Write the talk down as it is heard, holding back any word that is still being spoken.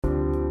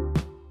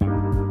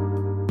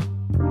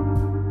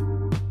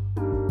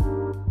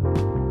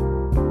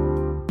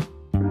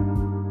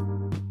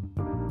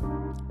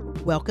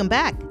Welcome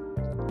back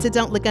to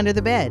Don't Look Under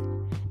the Bed.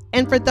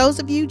 And for those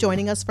of you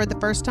joining us for the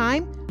first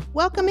time,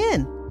 welcome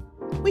in.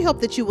 We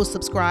hope that you will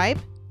subscribe,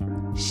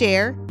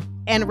 share,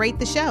 and rate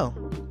the show.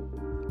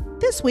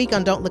 This week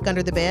on Don't Look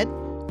Under the Bed,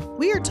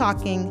 we are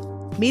talking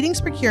meetings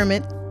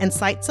procurement and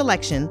site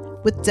selection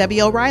with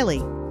Debbie O'Reilly,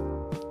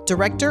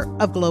 Director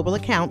of Global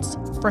Accounts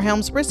for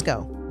Helms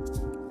Briscoe,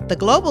 the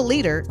global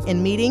leader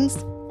in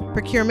meetings,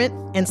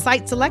 procurement, and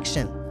site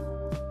selection.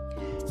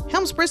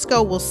 Helms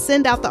Briscoe will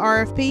send out the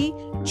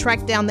RFP,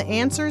 track down the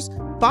answers,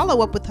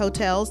 follow up with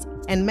hotels,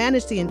 and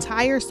manage the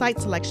entire site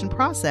selection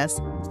process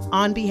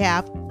on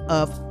behalf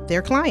of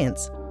their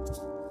clients.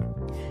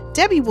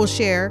 Debbie will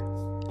share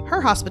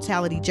her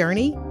hospitality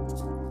journey,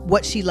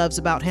 what she loves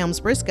about Helms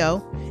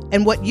Briscoe,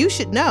 and what you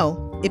should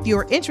know if you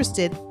are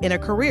interested in a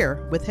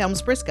career with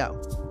Helms Briscoe.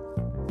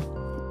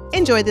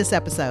 Enjoy this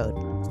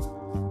episode.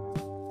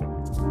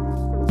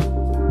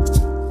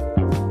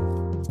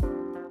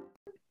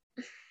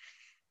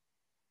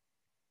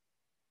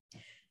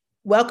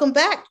 Welcome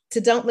back to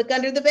Don't Look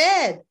Under the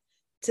Bed.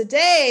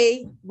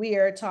 Today, we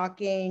are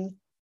talking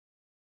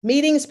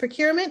meetings,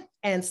 procurement,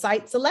 and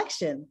site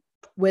selection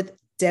with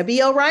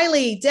Debbie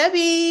O'Reilly.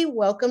 Debbie,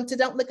 welcome to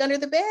Don't Look Under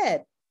the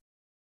Bed.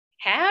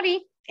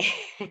 Howdy.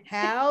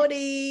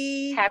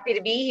 Howdy. Happy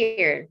to be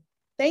here.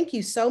 Thank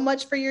you so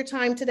much for your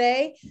time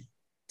today.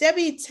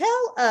 Debbie,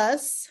 tell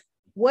us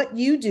what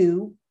you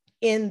do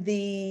in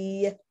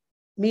the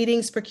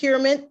meetings,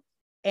 procurement,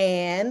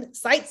 and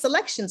site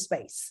selection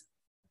space.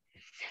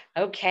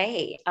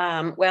 Okay.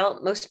 Well,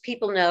 most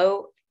people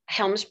know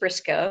Helms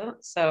Briscoe.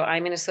 So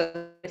I'm an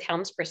associate with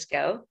Helms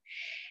Briscoe.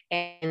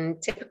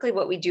 And typically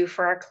what we do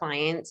for our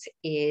clients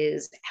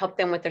is help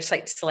them with their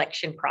site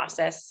selection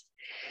process.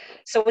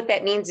 So what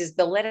that means is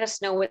they'll let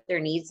us know what their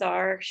needs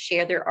are,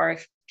 share their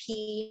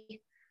RFP,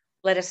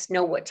 let us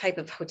know what type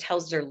of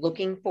hotels they're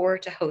looking for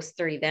to host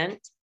their event.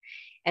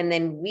 And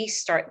then we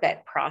start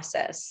that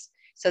process.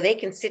 So they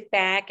can sit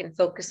back and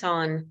focus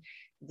on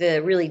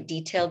the really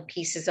detailed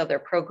pieces of their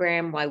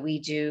program while we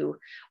do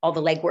all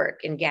the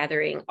legwork in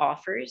gathering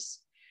offers.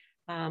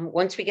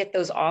 Once we get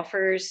those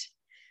offers,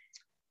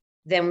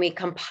 then we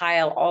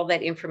compile all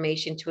that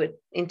information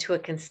into a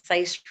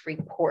concise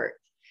report.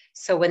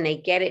 So when they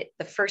get it,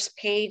 the first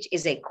page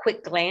is a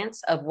quick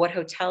glance of what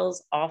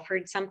hotels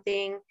offered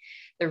something,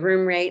 the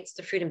room rates,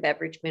 the food and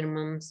beverage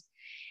minimums,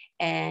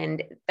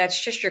 and that's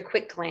just your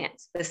quick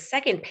glance. The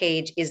second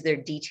page is their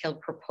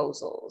detailed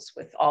proposals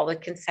with all the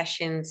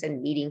concessions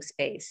and meeting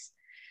space.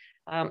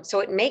 So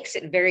it makes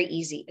it very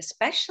easy,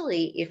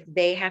 especially if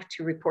they have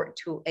to report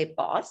to a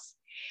boss,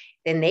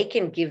 then they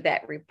can give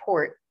that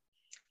report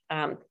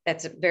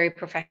that's very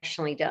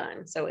professionally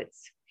done. So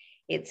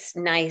it's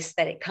nice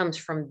that it comes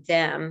from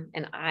them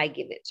and I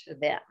give it to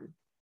them.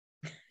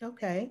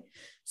 Okay.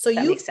 So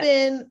you've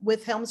been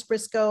with Helms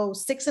Briscoe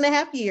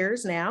 6.5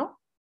 years now.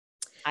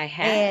 I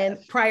have. And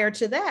prior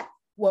to that,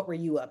 what were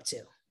you up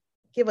to?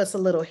 Give us a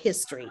little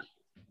history.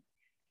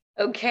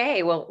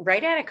 Okay. Well,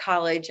 right out of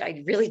college,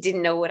 I really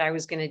didn't know what I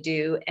was going to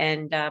do.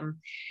 And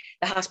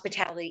the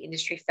hospitality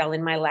industry fell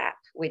in my lap,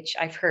 which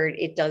I've heard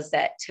it does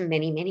that to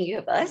many, many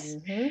of us.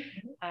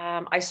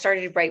 Mm-hmm. I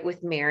started right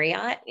with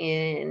Marriott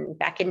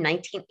back in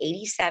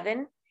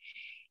 1987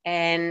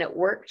 and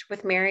worked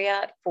with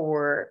Marriott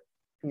for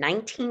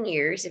 19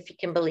 years, if you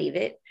can believe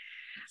it.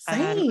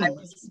 Same.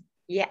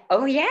 Yeah.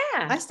 Oh, yeah.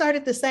 I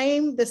started the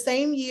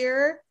same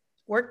year,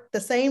 worked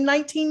the same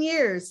 19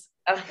 years.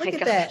 Oh, Look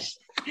at that.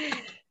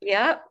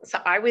 Yeah. So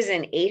I was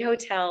in 8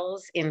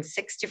 hotels in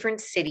 6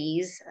 different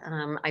cities.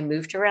 I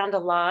moved around a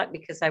lot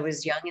because I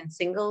was young and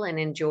single and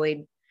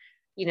enjoyed,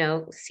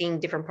 seeing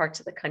different parts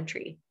of the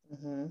country.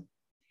 Mm-hmm.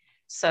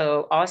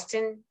 So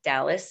Austin,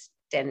 Dallas,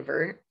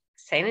 Denver,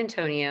 San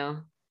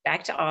Antonio,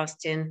 back to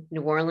Austin,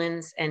 New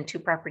Orleans, and 2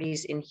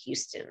 properties in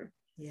Houston.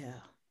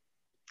 Yeah.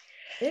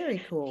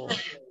 Very cool.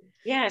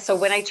 Yeah. So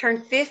when I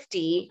turned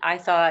 50, I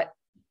thought,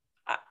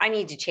 I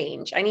need to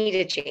change.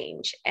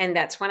 And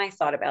that's when I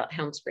thought about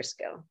Helms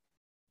Briscoe.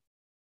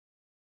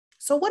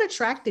 So what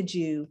attracted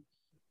you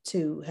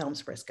to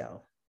Helms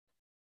Briscoe?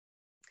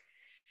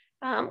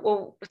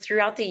 Well,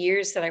 throughout the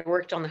years that I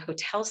worked on the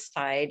hotel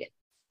side,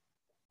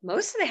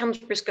 most of the Helms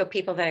Briscoe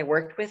people that I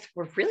worked with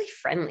were really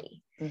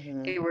friendly.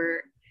 Mm-hmm. They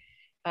were,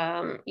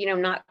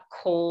 not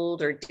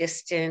cold or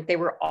distant. They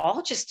were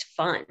all just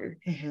fun.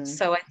 Mm-hmm.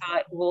 So I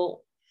thought,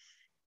 well,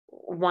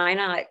 why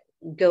not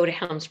go to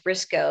Helms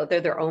Briscoe? They're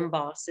their own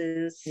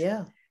bosses.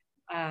 Yeah.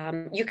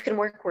 You can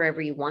work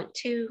wherever you want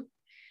to.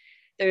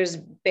 There's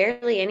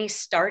barely any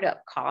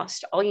startup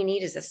cost. All you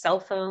need is a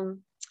cell phone,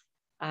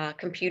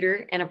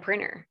 computer, and a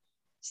printer.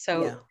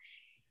 So yeah.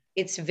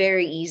 It's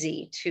very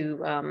easy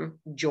to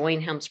join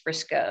Helms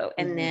Briscoe.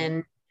 And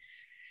then,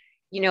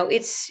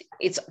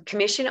 it's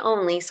commission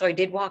only. So I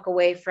did walk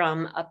away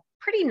from a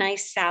pretty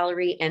nice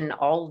salary and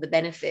all the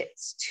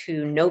benefits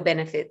to no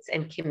benefits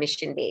and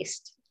commission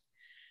based.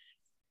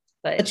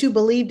 But you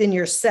believed in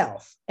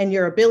yourself and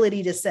your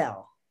ability to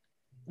sell,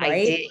 right?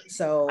 I did.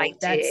 So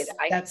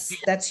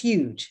that's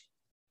huge.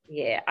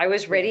 Yeah, I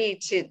was ready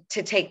to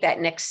take that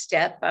next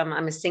step.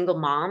 I'm a single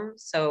mom,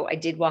 so I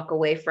did walk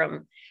away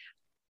from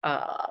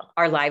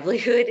our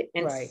livelihood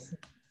Right.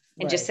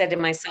 and just Right. said to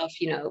myself,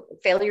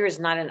 failure is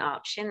not an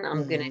option.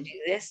 I'm going to Mm-hmm.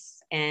 do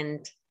this,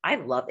 and I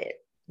love it.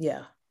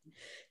 Yeah.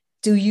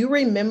 Do you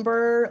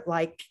remember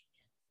like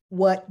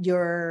what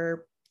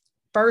your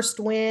first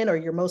win or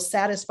your most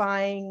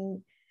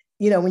satisfying,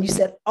 when you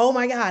said, oh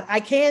my God,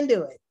 I can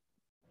do it,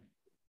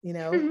 you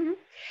know?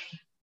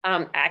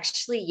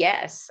 Actually,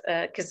 yes,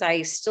 because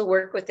I still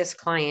work with this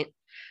client.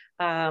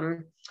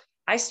 Um,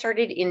 I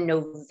started in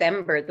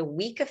November. The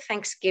week of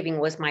Thanksgiving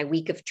was my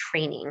week of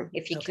training,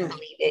 if you can Okay.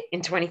 believe it,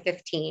 in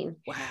 2015.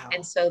 Wow.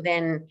 And so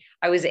then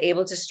I was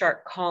able to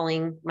start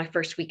calling my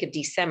first week of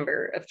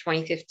December of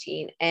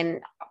 2015.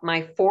 And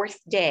my fourth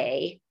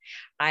day,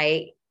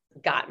 I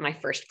got my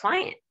first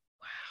client.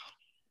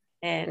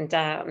 And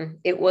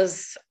it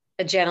was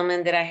a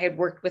gentleman that I had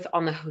worked with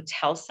on the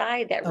hotel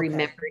side that Okay.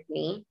 remembered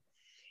me.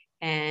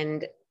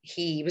 And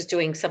he was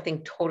doing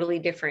something totally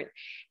different.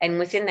 And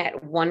within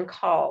that one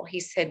call, he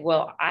said,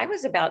 well, I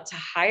was about to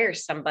hire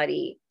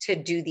somebody to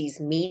do these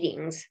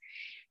meetings.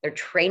 They're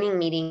training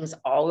meetings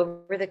all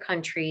over the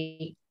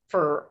country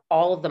for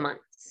all of the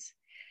months.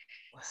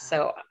 Wow.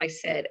 So I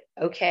said,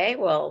 okay,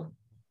 well,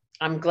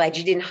 I'm glad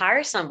you didn't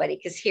hire somebody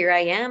because here I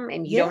am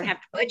and you don't have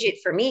to budget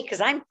for me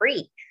because I'm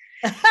free.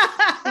 So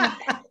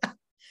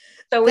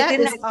that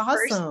within is that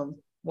awesome.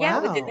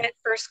 within that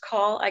first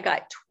call, I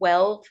got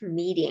 12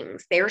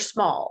 meetings. They're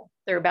small.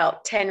 They're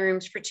about 10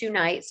 rooms for 2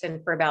 nights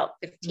and for about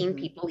 15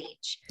 people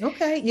each.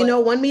 Okay.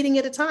 One meeting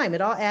at a time.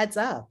 It all adds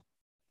up.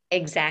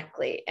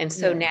 Exactly. And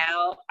so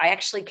now I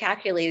actually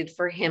calculated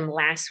for him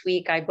last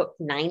week. I booked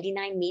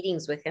 99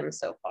 meetings with him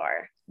so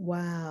far.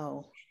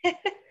 Wow.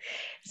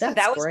 So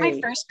that was great.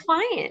 My first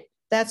client.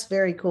 That's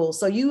very cool.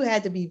 So you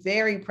had to be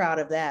very proud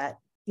of that,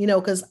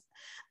 because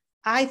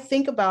I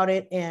think about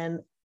it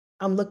and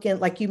I'm looking,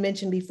 like you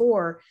mentioned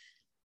before,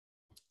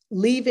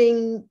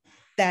 leaving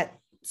that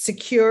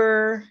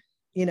secure,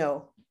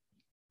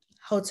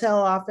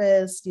 hotel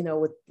office,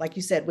 with, like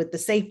you said, with the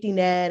safety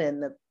net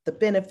and the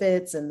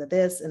benefits and the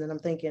this. And then I'm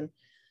thinking,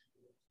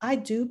 I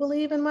do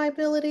believe in my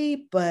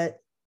ability, but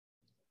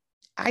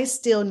I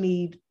still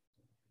need,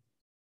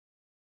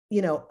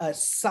 a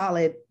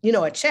solid,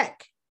 a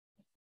check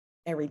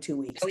every 2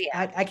 weeks. Oh,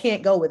 yeah. I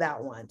can't go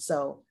without one.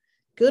 So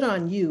good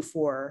on you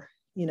for,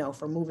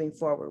 for moving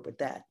forward with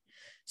that.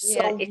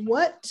 So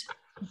what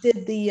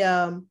did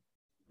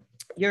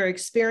your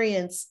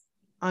experience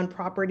on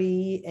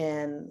property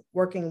and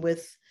working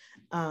with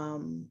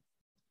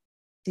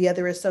the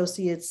other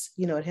associates,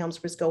 at Helms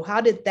Briscoe,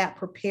 how did that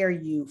prepare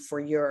you for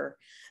your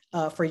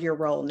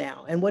role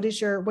now? And what is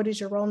your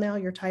role now,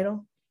 your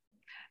title?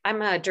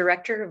 I'm a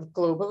director of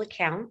global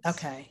accounts.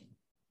 Okay.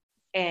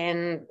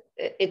 And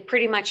it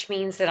pretty much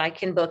means that I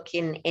can book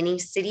in any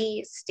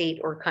city, state,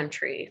 or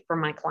country for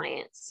my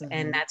clients.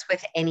 And that's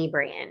with any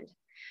brand.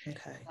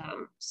 Okay.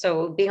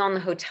 So being on the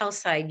hotel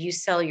side, you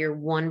sell your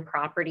one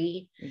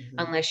property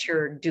unless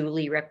you're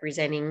duly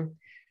representing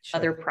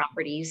other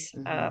properties.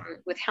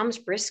 With Helms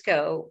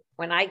Briscoe,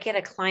 when I get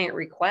a client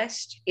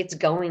request, it's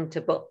going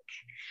to book.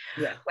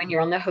 Yeah. When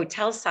you're on the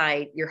hotel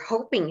side, you're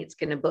hoping it's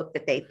going to book,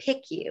 that they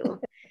pick you.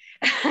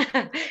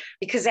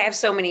 Because I have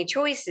so many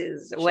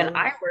choices. Sure. When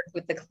I work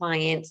with the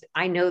client,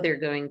 I know they're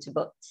going to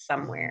book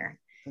somewhere.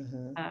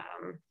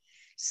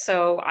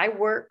 So I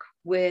work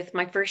with,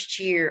 my first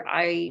year,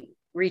 I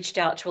reached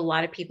out to a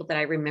lot of people that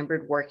I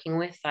remembered working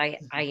with. I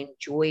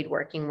enjoyed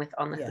working with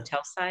on the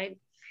hotel side.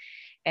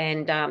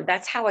 And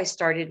that's how I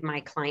started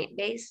my client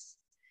base.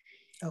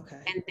 Okay.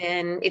 And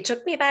then it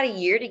took me about a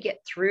year to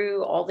get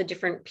through all the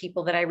different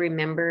people that I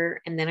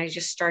remember. And then I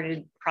just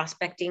started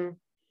prospecting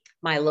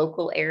my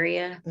local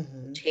area,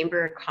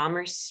 Chamber of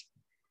Commerce.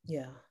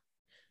 Yeah.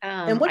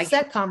 And what's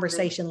that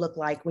conversation look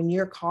like when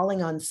you're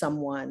calling on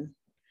someone,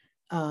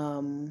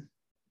 to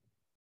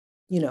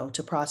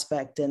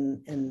prospect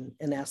and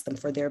ask them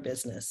for their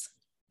business?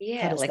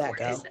 Yeah. How does that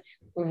go?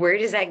 Where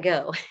does that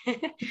go?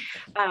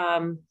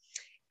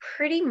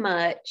 Pretty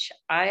much,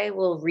 I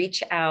will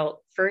reach out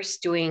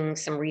first doing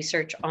some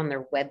research on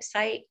their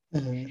website.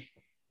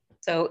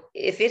 So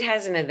if it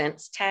has an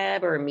events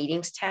tab or a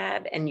meetings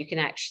tab, and you can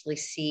actually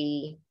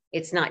see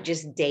it's not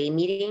just day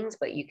meetings,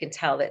 but you can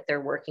tell that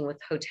they're working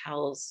with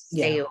hotels,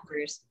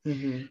 stayovers.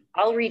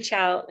 I'll reach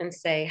out and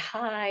say,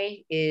 hi,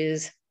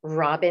 is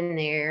Robin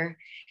there?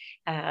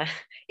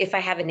 If I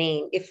have a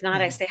name. If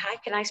not, I say, hi,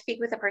 can I speak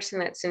with a person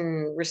that's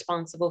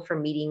responsible for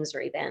meetings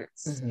or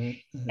events?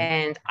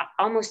 And I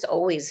almost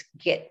always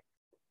get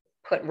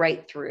put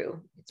right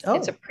through.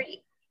 It's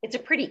a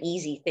pretty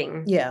easy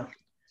thing. Yeah.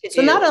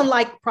 So not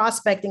unlike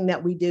prospecting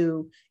that we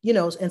do,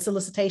 and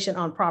solicitation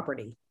on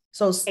property.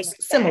 So a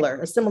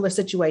similar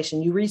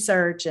situation. You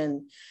research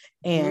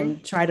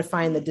and try to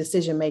find the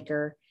decision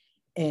maker,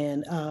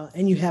 and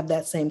you have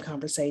that same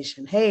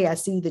conversation. Hey, I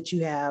see that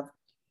you have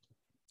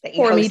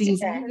 4 meetings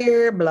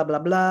here, blah, blah,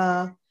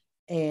 blah.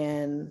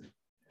 And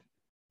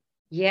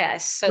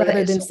yes. So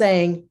rather than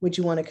saying, would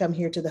you want to come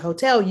here to the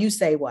hotel? You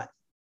say what?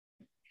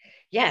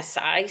 Yes,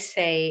 I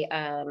say,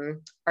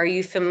 are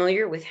you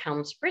familiar with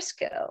Helms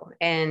Briscoe?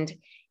 And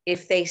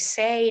if they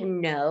say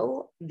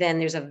no, then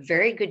there's a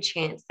very good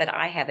chance that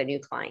I have a new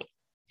client.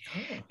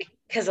 Oh,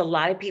 Because a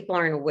lot of people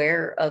aren't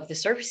aware of the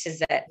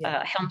services that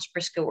yeah. Helms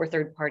Briscoe or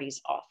third parties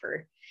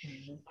offer.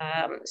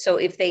 Mhm. So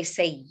if they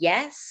say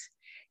yes,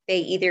 they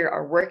either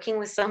are working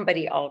with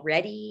somebody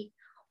already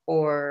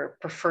or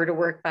prefer to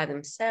work by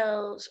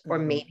themselves, or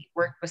Mhm. maybe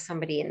worked with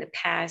somebody in the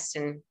past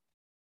and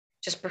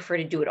just prefer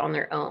to do it on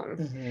their own.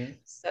 Mhm.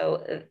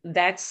 So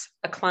that's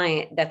a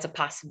client, that's a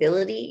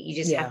possibility. You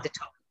just have Yeah, to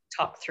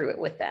talk through it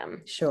with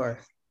them. sure.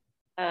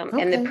 And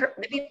Okay.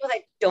 the people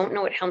that don't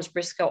know what Helms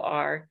Briscoe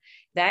are,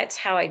 that's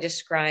how I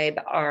describe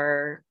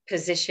our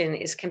position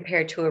is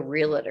compared to a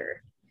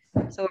realtor.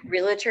 So a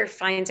realtor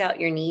finds out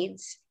your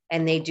needs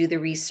and they do the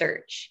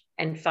research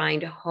and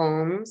find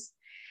homes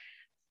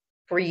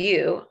for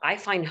you. I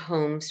find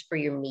homes for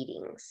your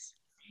meetings.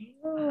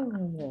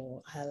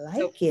 Oh, I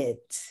So like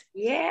it.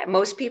 yeah,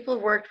 most people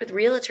have worked with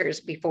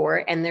realtors before,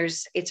 and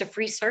it's a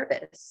free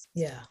service.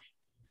 Yeah.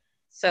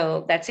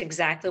 So that's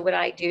exactly what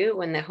I do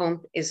when the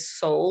home is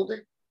sold.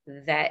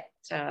 That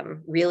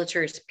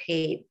realtor is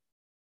paid,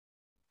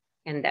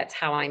 and that's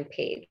how I'm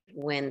paid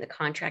when the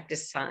contract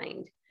is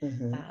signed.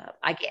 Mhm.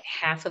 I get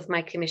half of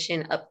my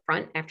commission up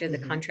front after the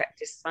Mhm.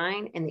 contract is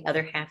signed, and the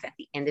other half at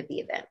the end of the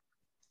event.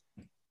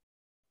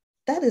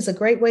 That is a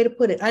great way to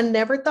put it. I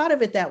never thought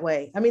of it that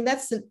way. I mean,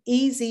 that's an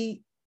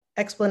easy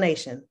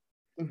explanation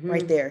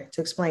right Mm-hmm. there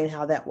to explain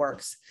how that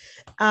works.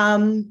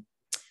 Um,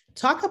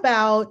 Talk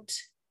about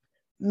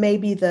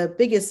maybe the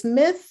biggest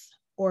myth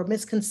or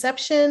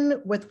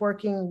misconception with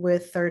working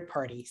with third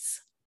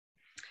parties.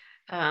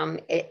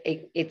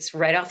 It's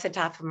right off the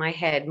top of my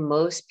head.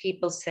 Most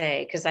people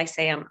say, because I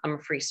say I'm a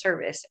free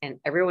service, and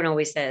everyone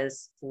always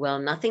says, well,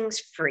 nothing's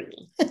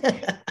free.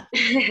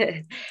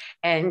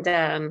 And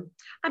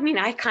I mean,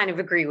 I kind of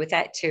agree with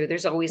that too.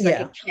 There's always like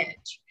a Yeah.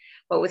 catch.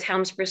 But with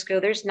Helms Briscoe,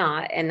 there's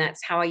not. And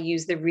that's how I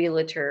use the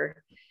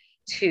realtor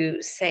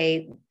to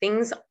say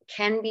things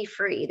can be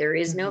free. There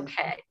is no Mhm.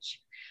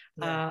 catch.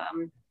 Yeah.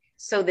 Um,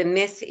 so the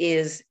myth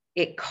is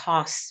it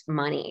costs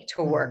money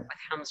to work Mhm. with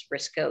Helms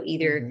Briscoe,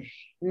 either Mhm.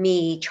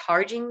 me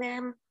charging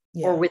them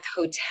or Yeah. with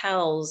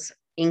hotels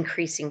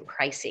increasing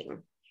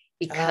pricing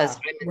because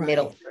Ah, I'm a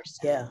middle right.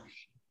 person. Yeah.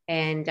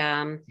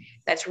 And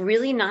that's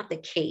really not the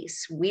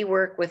case. We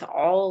work with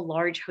all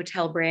large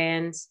hotel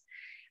brands,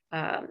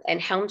 and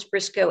Helms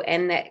Briscoe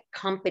and that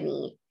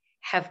company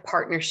have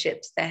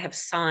partnerships that have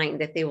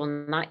signed that they will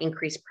not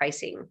increase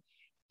pricing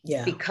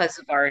Yeah. because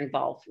of our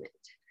involvement.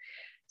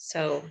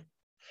 So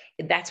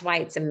that's why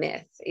it's a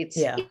myth.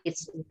 Yeah.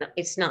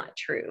 It's not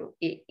true.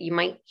 You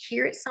might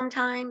hear it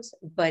sometimes,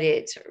 but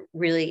it's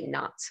really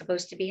not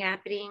supposed to be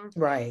happening.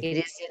 Right. It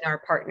is in our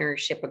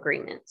partnership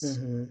agreements.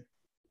 Mhm.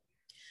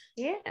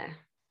 Yeah.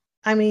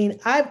 I mean,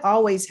 I've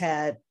always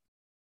had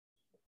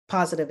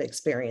positive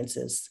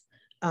experiences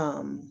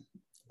um,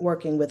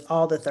 working with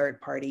all the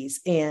third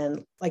parties.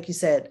 And like you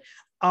said,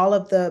 all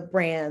of the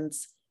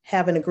brands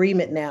have an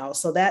agreement now.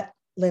 So that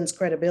lends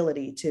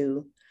credibility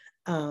to,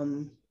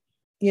 um,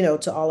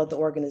 to all of the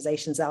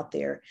organizations out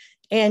there.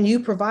 And you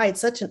provide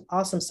such an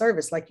awesome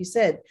service. Like you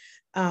said,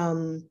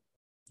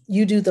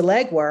 you do the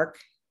legwork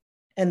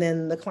and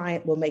then the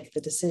client will make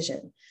the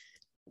decision.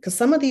 Because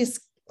some of these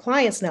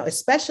clients now,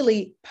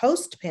 especially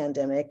post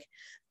pandemic,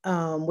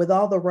 with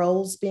all the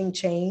roles being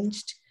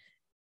changed,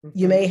 you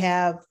Mm-hmm. may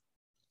have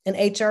an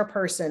HR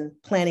person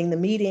planning the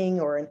meeting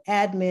or an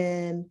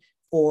admin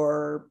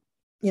or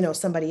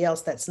somebody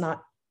else that's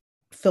not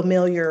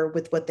familiar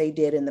with what they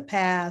did in the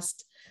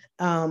past.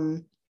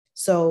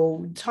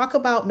 So talk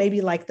about maybe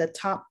like the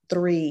top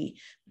three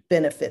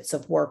benefits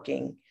of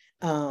working,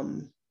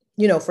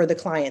 for the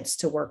clients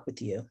to work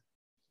with you.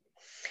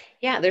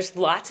 Yeah, there's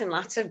lots and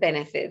lots of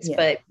benefits, Yeah.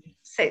 but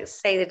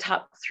say the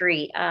top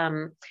three.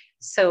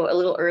 So a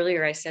little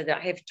earlier, I said that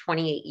I have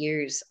 28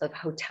 years of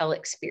hotel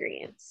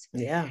experience.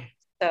 Yeah.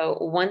 So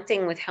one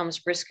thing with Helms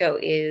Briscoe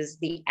is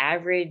the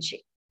average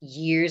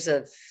years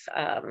of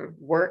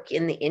work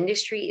in the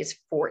industry is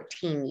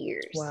 14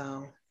 years.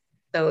 Wow.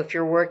 So if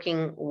you're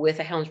working with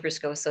a Helms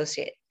Briscoe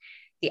associate,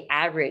 the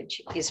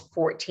average is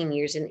 14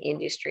 years in the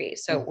industry.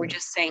 So we're Mm-hmm.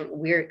 just saying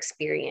we're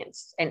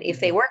experienced. And if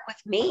they Mm-hmm. work with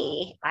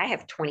me, I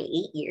have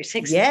 28 years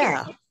experience.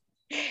 Yeah.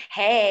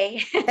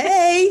 Hey.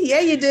 Hey, yeah,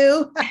 you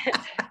do.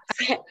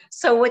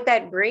 So what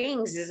that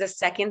brings is a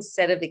second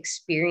set of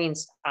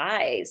experienced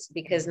eyes,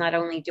 because not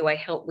only do I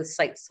help with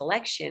site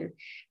selection,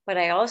 but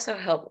I also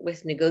help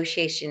with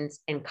negotiations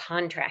and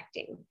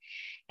contracting.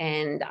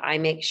 And I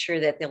make sure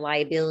that the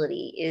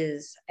liability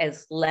is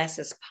as less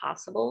as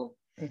possible.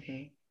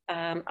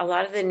 Mm-hmm. A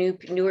lot of the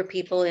newer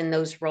people in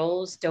those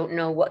roles don't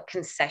know what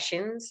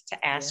concessions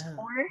to ask Yeah.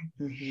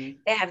 for. Mm-hmm.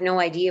 They have no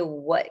idea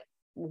what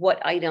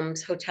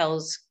items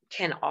hotels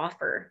can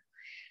offer,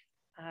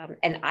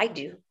 and I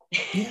do.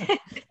 Yeah.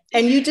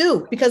 And you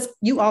do, because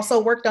you also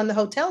worked on the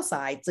hotel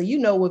side. So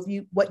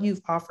what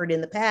you've offered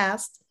in the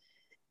past.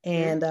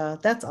 And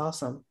that's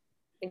awesome.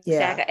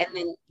 Exactly. And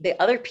then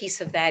the other piece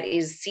of that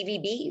is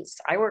CVBs.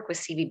 I work with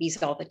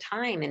CVBs all the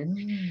time,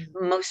 and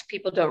most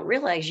people don't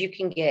realize you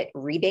can get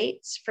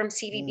rebates from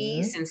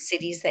CVBs in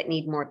cities that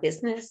need more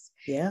business.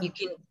 Yeah.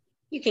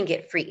 You can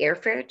get free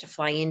airfare to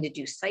fly in to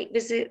do site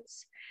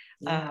visits,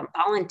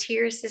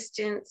 volunteer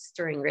assistance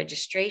during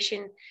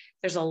registration.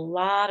 There's a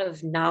lot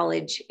of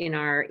knowledge in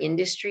our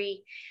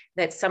industry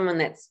that someone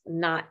that's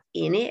not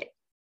in it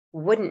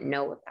wouldn't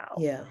know about.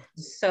 Yeah.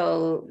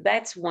 So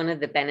that's one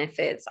of the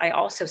benefits. I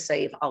also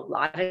save a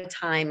lot of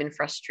time and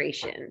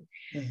frustration.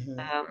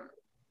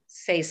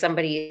 Say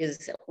somebody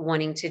is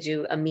wanting to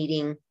do a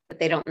meeting, but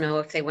they don't know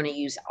if they want to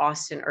use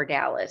Austin or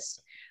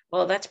Dallas.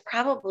 Well, that's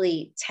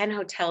probably 10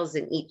 hotels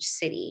in each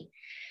city.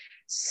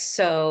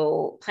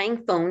 So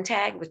playing phone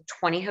tag with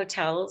 20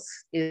 hotels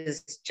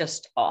is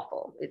just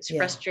awful. It's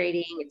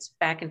frustrating. It's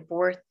back and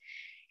forth.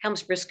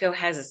 Helms Briscoe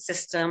has a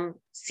system,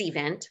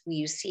 Cvent. We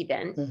use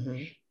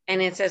Cvent.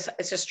 And it's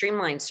a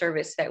streamlined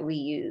service that we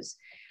use.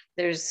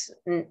 There's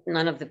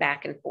none of the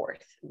back and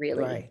forth,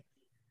 really. Right.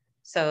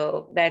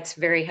 So that's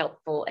very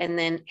helpful. And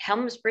then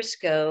Helms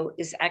Briscoe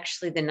is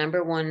actually the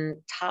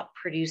 #1 top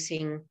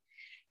producing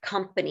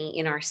company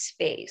in our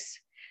space.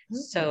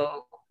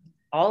 So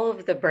all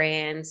of the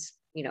brands,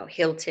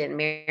 Hilton,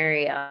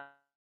 Marriott,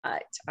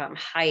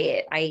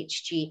 Hyatt,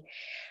 IHG,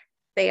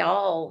 they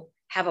all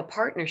have a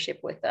partnership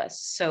with us.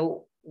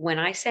 So when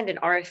I send an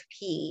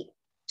RFP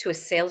to a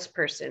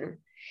salesperson,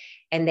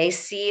 and they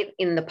see it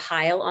in the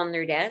pile on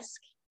their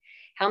desk,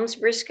 Helms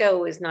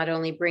Briscoe is not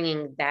only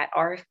bringing that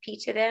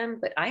RFP to them,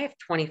 but I have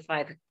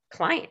 25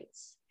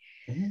 clients.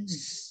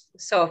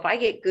 So if I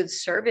get good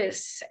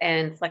service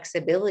and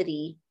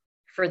flexibility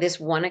for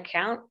this one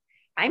account,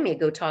 I may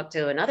go talk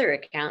to another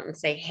account and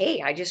say,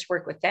 hey, I just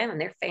work with them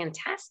and they're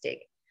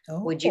fantastic.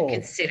 Would you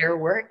consider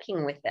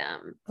working with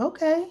them?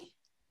 Okay.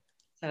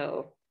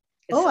 So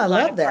I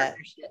love that.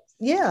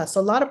 Yeah.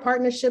 So a lot of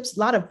partnerships, a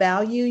lot of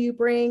value you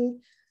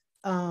bring.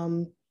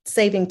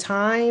 Saving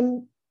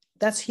time,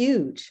 that's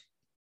huge.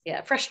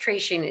 Yeah,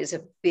 frustration is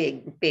a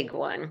big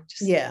one.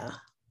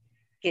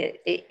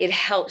 It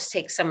helps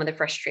take some of the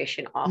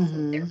frustration off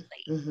of their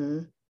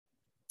plate.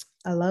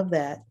 I love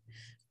that.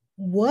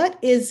 What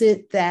is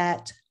it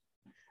that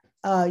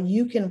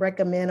you can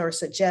recommend or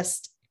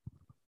suggest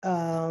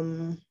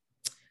for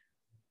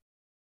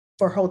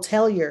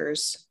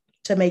hoteliers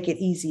to make it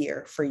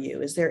easier for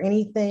you? Is there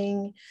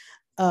anything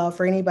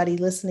for anybody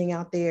listening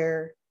out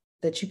there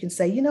that you can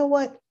say, you know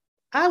what,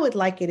 I would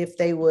like it if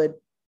they would?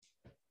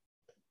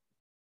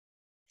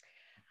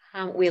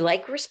 We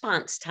like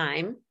response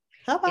time.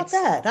 How about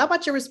that? How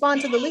about you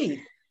respond to the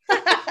lead?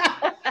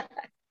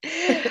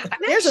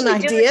 There's an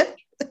idea.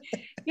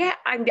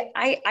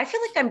 I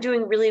feel like I'm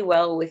doing really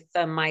well with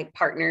my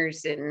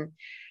partners and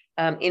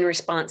in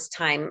response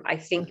time. I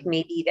think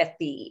maybe that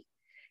the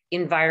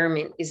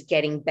environment is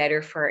getting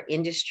better for our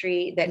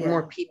industry, that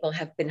more people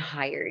have been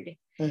hired.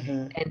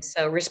 And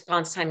so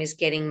response time is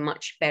getting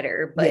much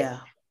better. But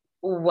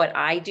what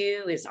I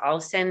do is I'll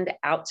send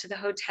out to the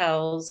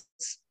hotels.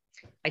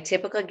 I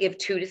typically give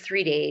 2 to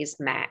 3 days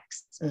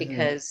max,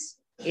 because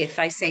if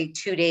I say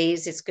 2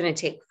 days, it's going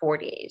to take 4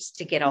 days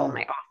to get all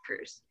my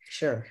offers.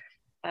 Sure.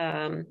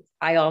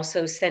 I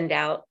also send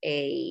out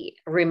a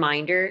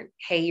reminder.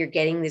 Hey, you're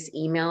getting this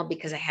email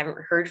because I haven't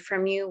heard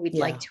from you. We'd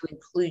like to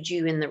include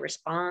you in the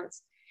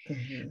response.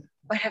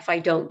 But if I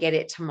don't get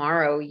it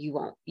tomorrow, you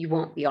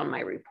won't be on my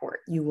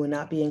report. You will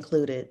not be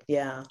included.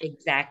 Yeah,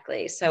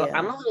 exactly. So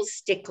I'm a little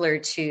stickler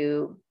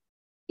to,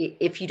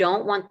 if you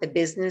don't want the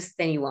business,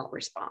 then you won't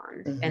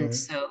respond. And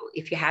so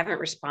if you haven't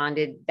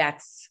responded,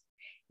 that's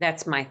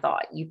my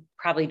thought. You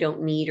probably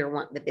don't need or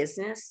want the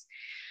business.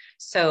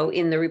 So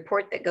in the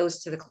report that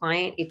goes to the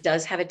client, it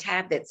does have a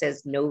tab that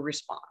says no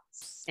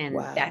response. And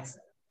that's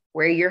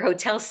where your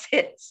hotel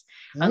sits,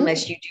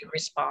 unless you do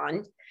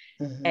respond.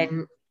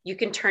 And you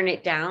can turn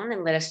it down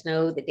and let us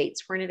know the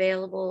dates weren't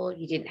available,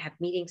 you didn't have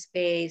meeting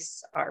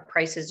space, our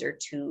prices are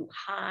too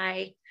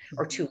high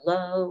or too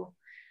low,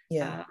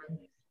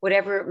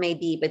 whatever it may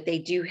be. But they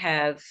do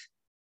have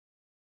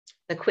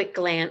the quick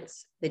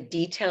glance, the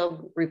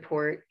detailed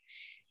report,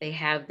 they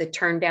have the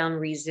turn down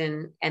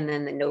reason, and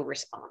then the no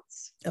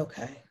response.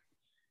 Okay.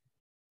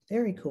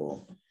 Very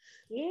cool.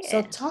 Yeah.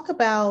 So talk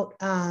about,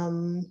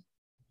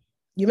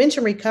 you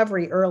mentioned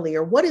recovery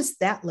earlier. What is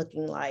that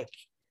looking like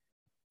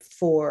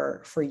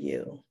for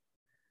you?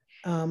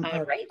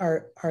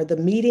 Are the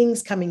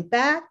meetings coming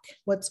back?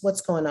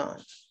 What's going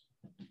on?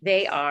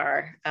 They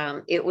are.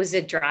 It was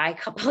a dry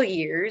couple of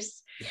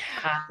years.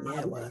 Yeah,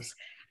 it was.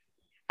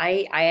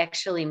 I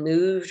actually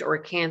moved or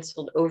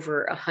canceled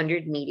over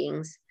 100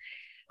 meetings.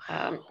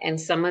 And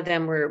some of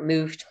them were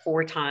moved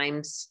 4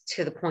 times,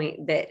 to the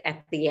point that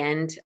at the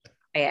end,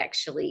 I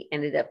actually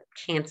ended up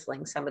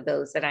canceling some of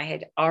those that I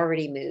had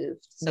already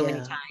moved so many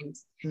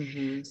times.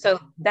 So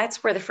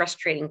that's where the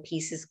frustrating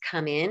pieces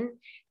come in.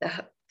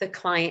 The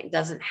client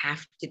doesn't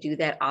have to do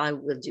that. I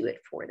will do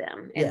it for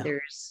them. And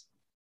there's,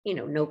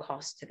 no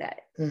cost to that.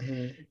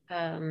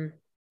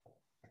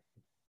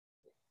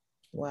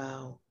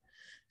 Wow.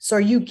 So are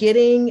you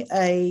getting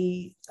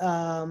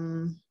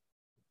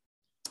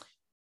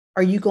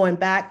are you going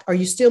back? Are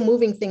you still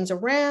moving things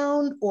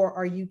around, or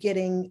are you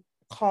getting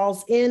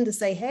calls in to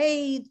say,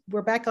 hey,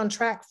 we're back on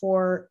track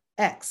for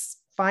X,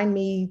 find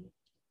me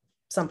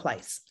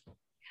someplace?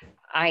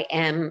 I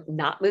am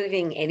not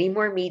moving any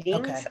more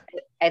meetings. Okay.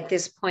 At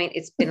this point,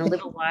 it's been a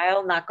little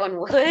while, knock on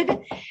wood.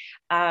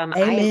 I am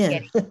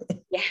Amen. getting,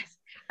 yes,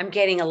 I'm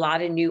getting a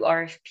lot of new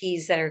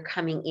RFPs that are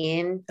coming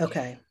in.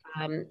 Okay.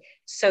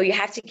 So you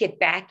have to get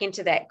back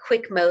into that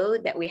quick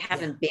mode that we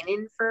haven't been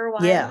in for a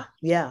while. Yeah.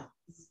 Yeah.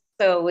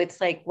 So it's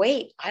like,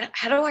 wait,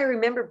 how do I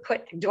remember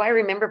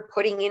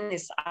putting in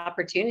this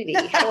opportunity?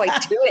 How do I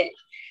do it?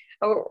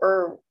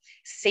 Or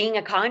seeing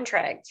a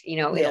contract, in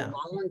a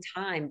long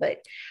time.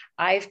 But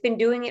I've been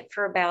doing it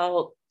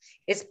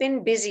it's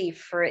been busy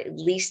for at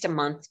least a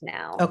month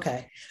now.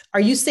 Okay. Are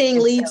you seeing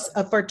leads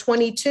for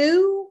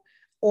 22,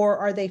 or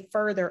are they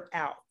further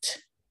out?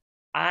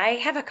 I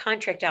have a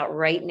contract out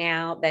right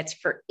now that's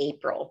for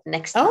April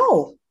next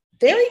month.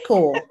 Very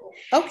cool.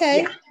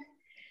 Okay. Yeah.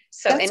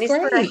 So, that's and it's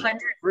great. For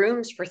 100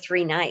 rooms for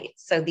 3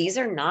 nights. So these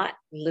are not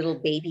little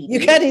baby.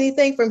 You got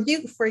anything for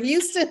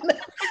Houston?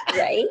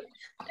 Right.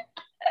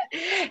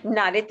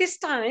 Not at this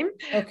time.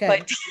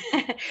 Okay.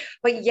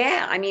 But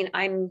yeah, I mean,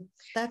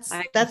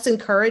 that's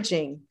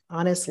encouraging,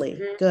 honestly.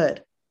 Mm-hmm.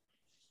 Good.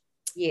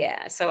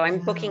 Yeah. So I'm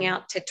booking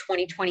out to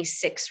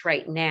 2026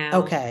 right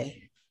now.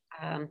 Okay.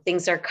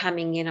 Things are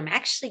coming in. I'm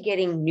actually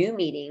getting new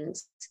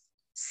meetings,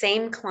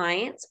 same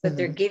clients, but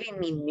they're giving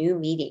me new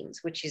meetings,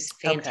 which is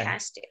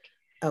fantastic.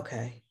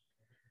 Okay.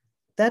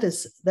 That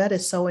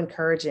is so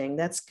encouraging.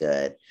 That's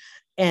good.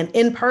 And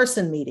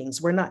in-person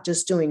meetings, we're not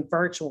just doing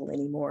virtual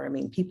anymore. I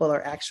mean, people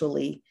are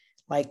actually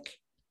like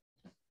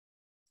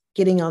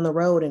getting on the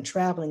road and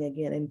traveling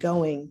again and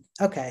going.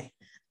 Okay.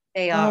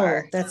 They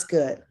are. Oh, that's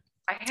good.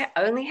 I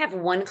only have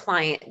one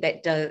client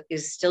that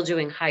is still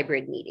doing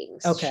hybrid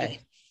meetings. Okay.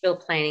 She's still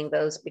planning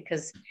those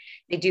because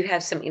they do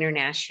have some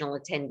international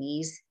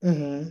attendees.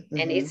 And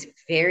it's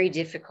very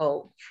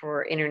difficult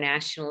for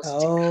internationals to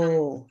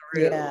come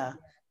through. Yeah.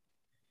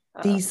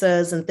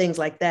 Visas and things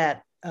like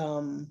that.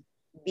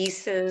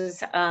 Visas,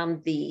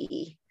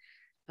 the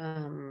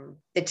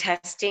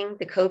testing,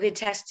 the COVID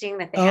testing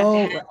that they have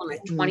to have on a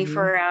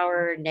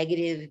 24-hour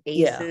negative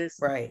basis.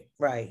 Yeah,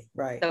 right.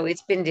 So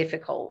it's been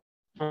difficult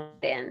on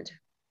that end.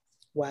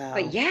 Wow.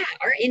 But yeah,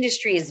 our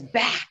industry is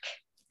back.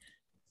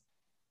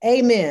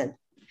 Amen.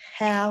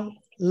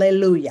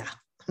 Hallelujah.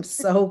 I'm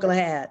so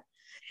glad.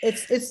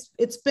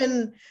 It's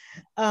been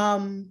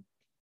I've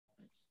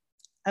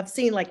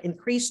seen like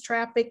increased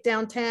traffic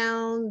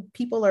downtown.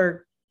 People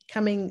are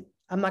coming,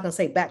 I'm not going to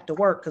say back to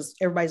work because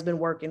everybody's been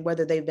working,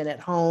 whether they've been at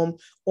home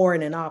or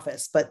in an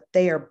office, but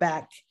they are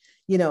back,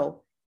 in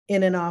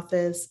an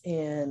office.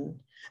 And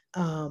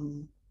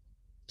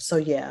so,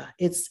 yeah,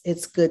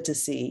 it's good to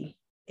see.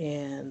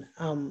 And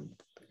I'm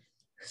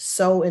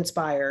so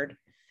inspired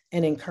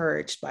and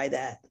encouraged by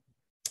that.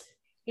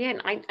 Yeah,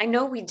 and I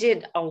know we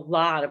did a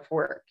lot of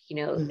work.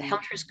 The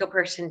Helms Briscoe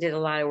person did a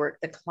lot of work.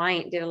 The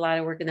client did a lot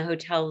of work, and the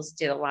hotels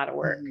did a lot of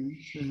work.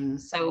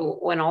 So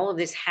when all of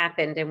this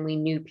happened and we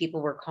knew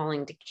people were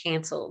calling to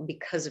cancel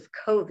because of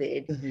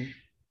COVID,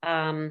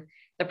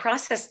 the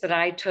process that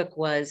I took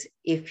was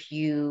if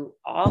you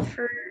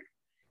offered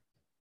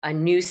a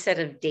new set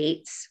of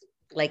dates,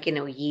 like in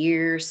a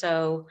year or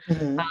so,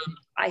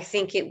 I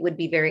think it would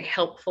be very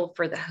helpful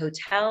for the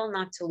hotel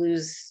not to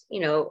lose,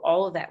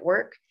 all of that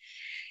work.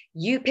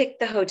 You picked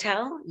the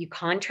hotel, you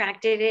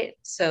contracted it,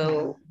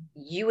 so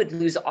you would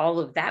lose all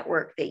of that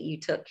work that you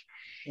took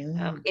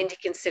into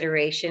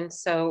consideration.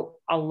 So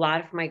a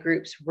lot of my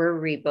groups were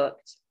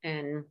rebooked,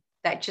 and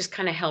that just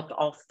kind of helped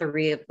all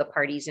 3 of the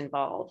parties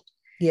involved.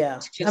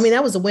 Yeah.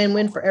 That was a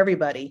win-win for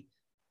everybody,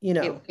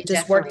 it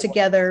just work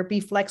together,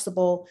 be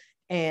flexible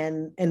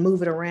and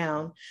move it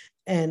around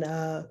and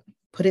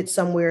put it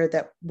somewhere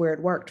where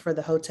it worked for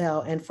the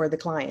hotel and for the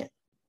client.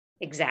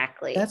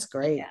 Exactly. That's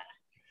great. Yeah.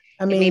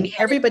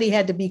 Everybody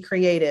had to be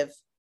creative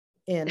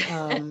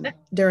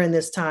during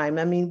this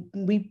time.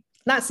 We've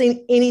not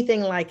seen anything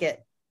like it.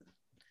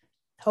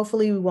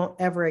 Hopefully we won't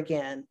ever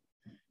again.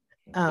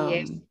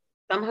 Some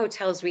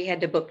hotels we had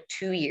to book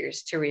 2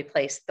 years to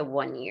replace the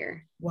 1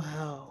 year.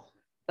 Wow.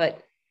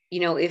 But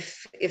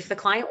if the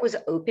client was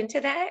open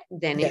to that,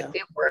 then it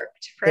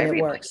worked for everybody.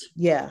 It works.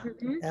 Yeah,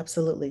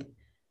 absolutely.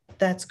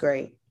 That's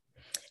great.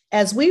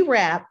 As we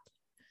wrap,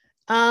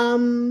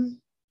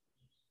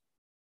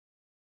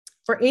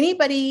 for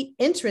anybody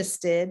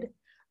interested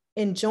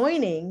in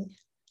joining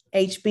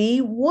HB,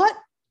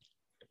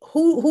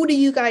 who do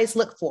you guys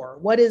look for?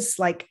 What is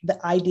like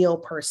the ideal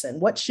person?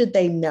 What should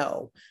they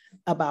know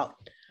about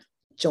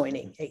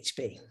joining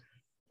HB?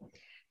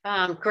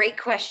 Great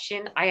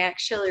question. I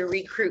actually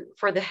recruit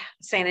for the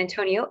San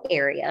Antonio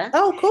area.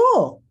 Oh,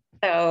 cool.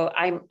 So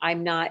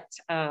I'm not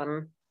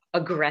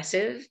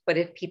aggressive, but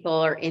if people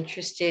are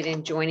interested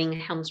in joining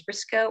Helms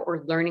Briscoe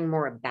or learning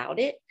more about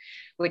it,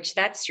 which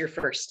that's your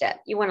first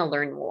step, you want to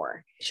learn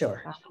more.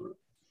 Sure.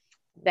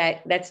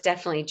 that's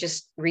definitely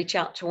just reach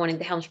out to one of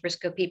the Helms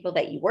Briscoe people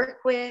that you work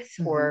with,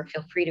 or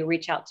feel free to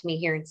reach out to me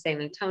here in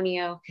San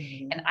Antonio,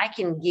 and I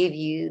can give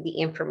you the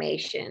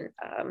information.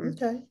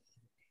 Okay.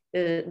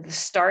 The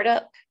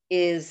startup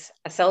is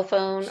a cell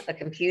phone, a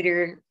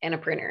computer, and a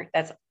printer.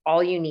 That's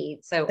all you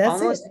need. So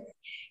That's almost it.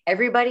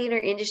 everybody in our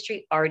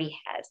industry already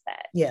has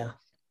that. Yeah.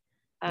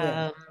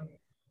 Yeah.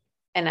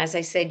 And as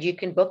I said, you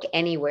can book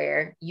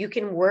anywhere, you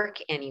can work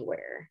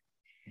anywhere.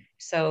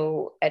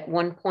 So at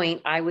one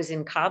point, I was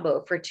in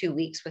Cabo for 2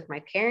 weeks with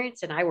my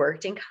parents, and I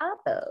worked in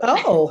Cabo.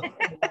 Oh,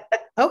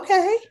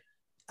 okay.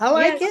 I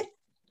like it.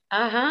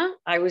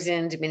 I was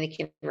in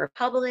Dominican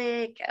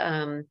Republic.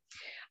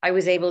 I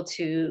was able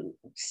to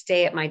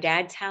stay at my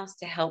dad's house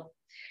to help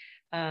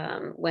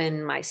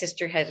when my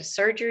sister had a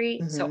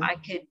surgery. So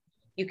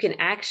you can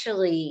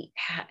actually,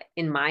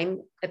 in my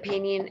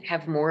opinion,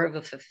 have more of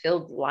a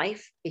fulfilled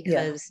life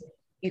because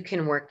you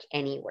can work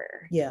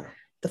anywhere. Yeah.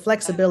 The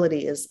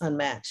flexibility is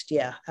unmatched.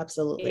 Yeah,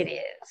 absolutely. It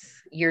is.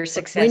 Your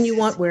success. When you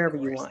want, wherever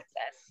you want.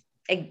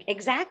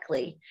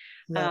 Exactly.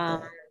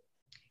 The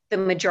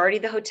majority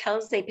of the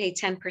hotels, they pay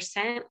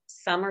 10%.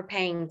 Some are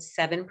paying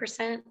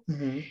 7%.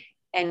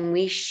 And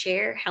we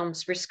share.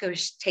 Helms Briscoe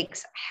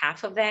takes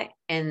half of that,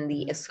 and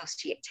the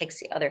associate takes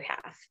the other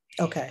half.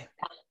 Okay.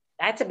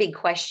 That's a big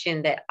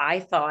question that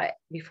I thought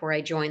before I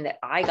joined, that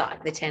I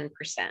got the 10%.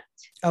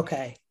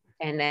 Okay.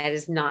 And that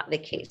is not the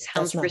case.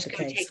 Helms Briscoe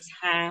takes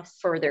half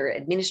for their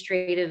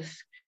administrative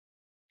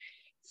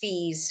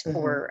fees,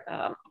 for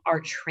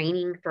our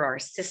training, for our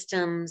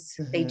systems.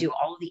 They do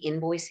all the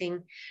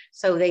invoicing.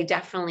 So they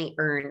definitely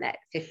earn that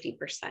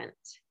 50%.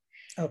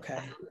 Okay.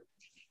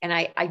 And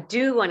I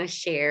do want to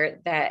share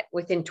that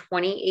within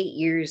 28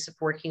 years of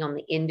working on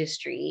the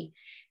industry,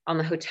 on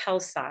the hotel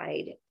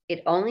side,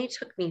 it only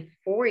took me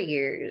 4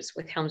 years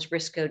with Helms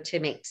Briscoe to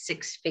make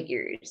 6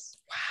 figures.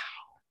 Wow.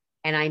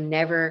 And I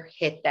never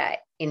hit that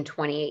in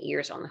 28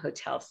 years on the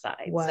hotel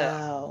side. Wow.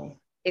 So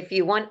if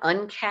you want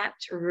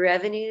uncapped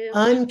revenue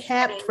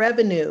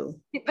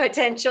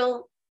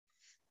potential,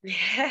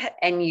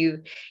 and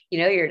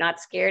you're not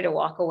scared to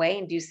walk away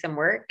and do some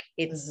work,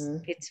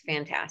 it's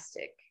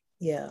fantastic.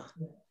 Yeah.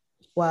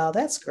 Wow,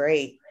 that's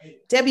great.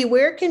 Debbie,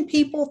 where can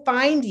people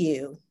find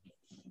you?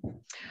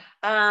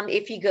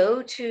 If you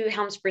go to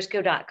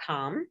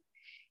helmsbriscoe.com,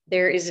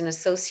 there is an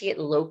associate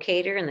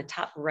locator in the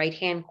top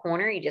right-hand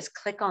corner. You just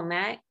click on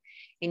that,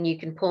 and you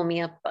can pull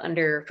me up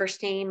under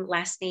first name,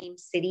 last name,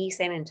 city,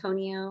 San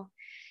Antonio.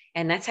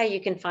 And that's how you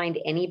can find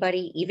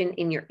anybody, even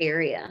in your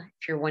area,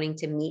 if you're wanting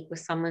to meet with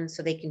someone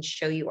so they can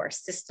show you our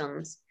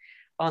systems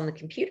on the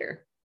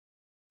computer.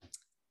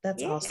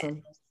 That's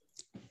awesome.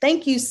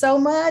 Thank you so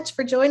much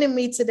for joining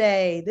me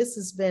today. This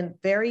has been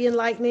very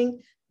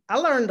enlightening. I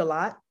learned a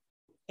lot,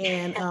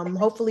 and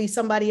hopefully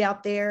somebody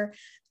out there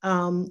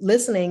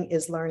listening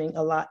is learning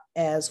a lot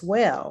as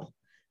well.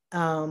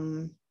 I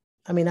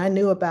mean, I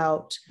knew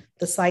about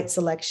the site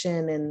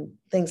selection and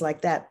things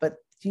like that, but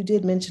you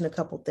did mention a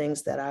couple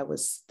things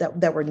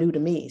that were new to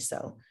me.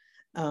 So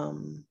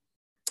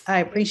I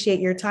appreciate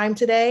your time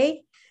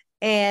today,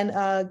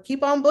 and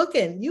keep on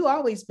booking. You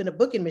always been a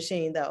booking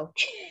machine, though,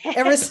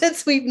 ever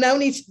since we've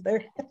known each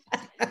other.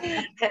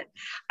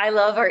 I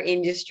love our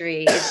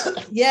industry.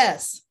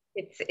 Yes.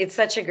 It's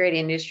such a great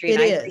industry.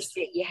 I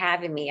appreciate you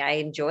having me. I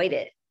enjoyed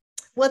it.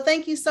 Well,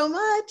 thank you so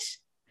much.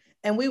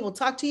 And we will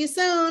talk to you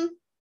soon.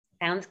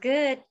 Sounds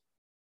good.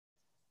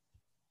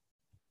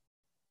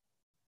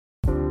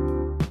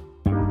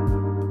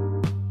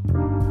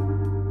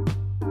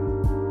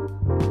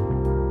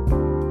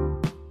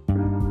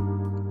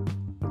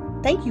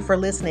 Thank you for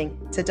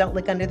listening to Don't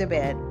Look Under the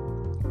Bed.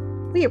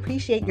 We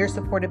appreciate your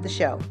support of the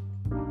show.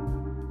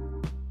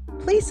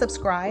 Please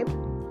subscribe,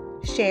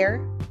 share,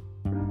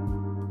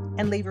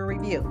 and leave a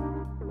review.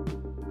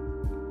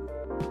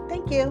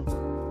 Thank you.